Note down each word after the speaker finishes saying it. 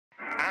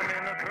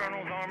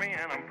Colonel's Army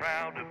and I'm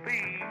proud to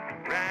be.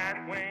 Right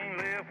wing,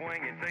 left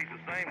wing, it tastes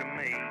the same to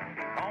me.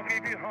 I'll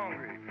keep you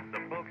hungry,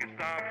 the bucket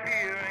stops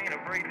here. Ain't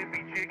afraid to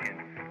be chicken,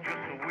 just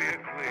so we're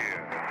clear.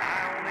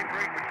 I only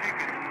break for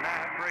chicken and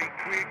I break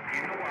quick.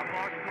 You know I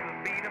march to the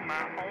beat of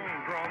my own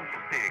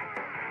drumstick.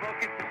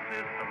 Bucket's the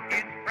system,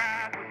 it's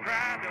pride with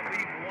pride. There'll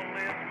be one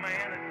less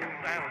man at the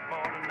salad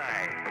bar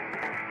tonight.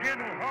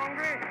 Getting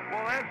hungry?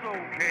 Well, that's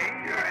okay.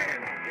 You're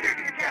in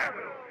Chicken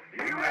Capital,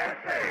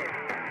 USA.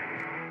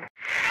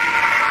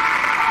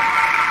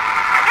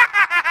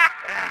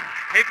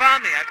 Hey,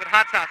 Pomni, I put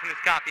hot sauce in this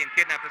coffee and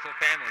kidnapped this whole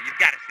family. You've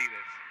got to see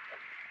this.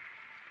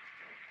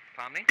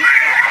 Pomni?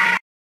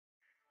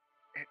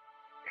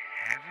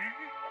 Heaven?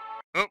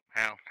 Oh,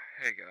 hell.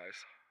 Hey,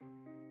 guys.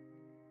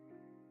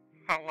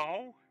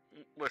 Hello?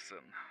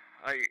 Listen,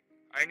 I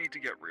need to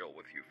get real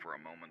with you for a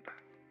moment.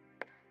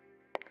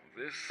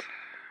 This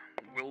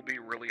will be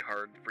really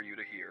hard for you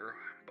to hear,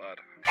 but...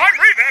 I'm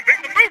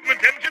revamping the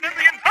movement engine in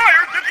the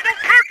entire digital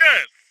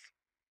circus!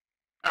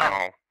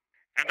 Oh.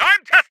 And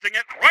I'm testing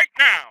it right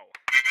now!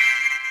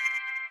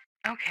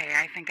 Okay,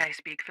 I think I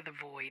speak for the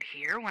void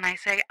here when I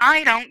say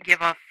I don't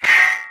give a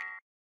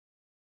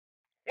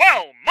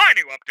Well, my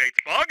new update's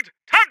bugged.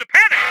 Time to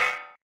panic!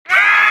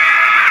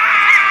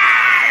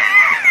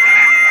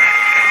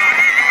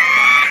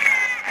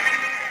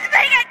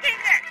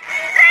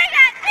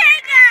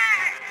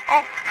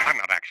 Oh, I'm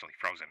not actually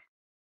frozen.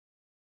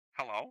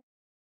 Hello?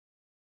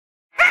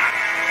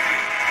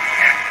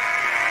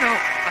 No,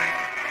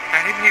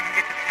 I didn't even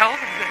get to tell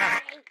them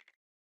that.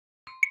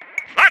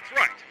 That's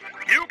right!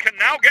 You can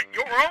now get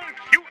your own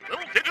cute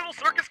little digital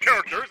circus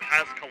characters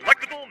as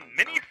collectible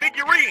mini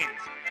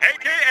figurines,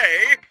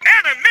 aka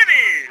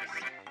Animinis!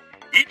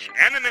 Each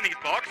Animinis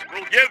box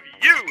will give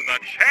you the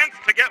chance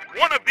to get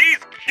one of these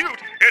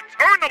cute,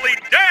 eternally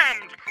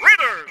damned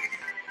critters!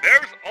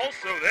 There's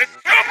also this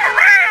super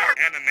rare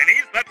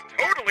Animinis that's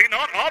totally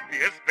not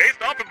obvious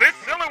based off of this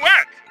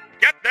silhouette!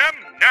 Get them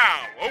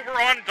now over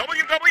on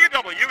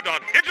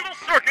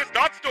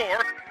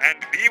www.digitalcircus.store and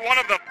be one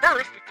of the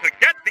first to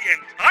get the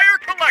entire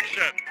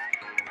collection!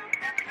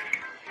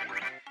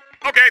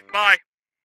 Okay, bye.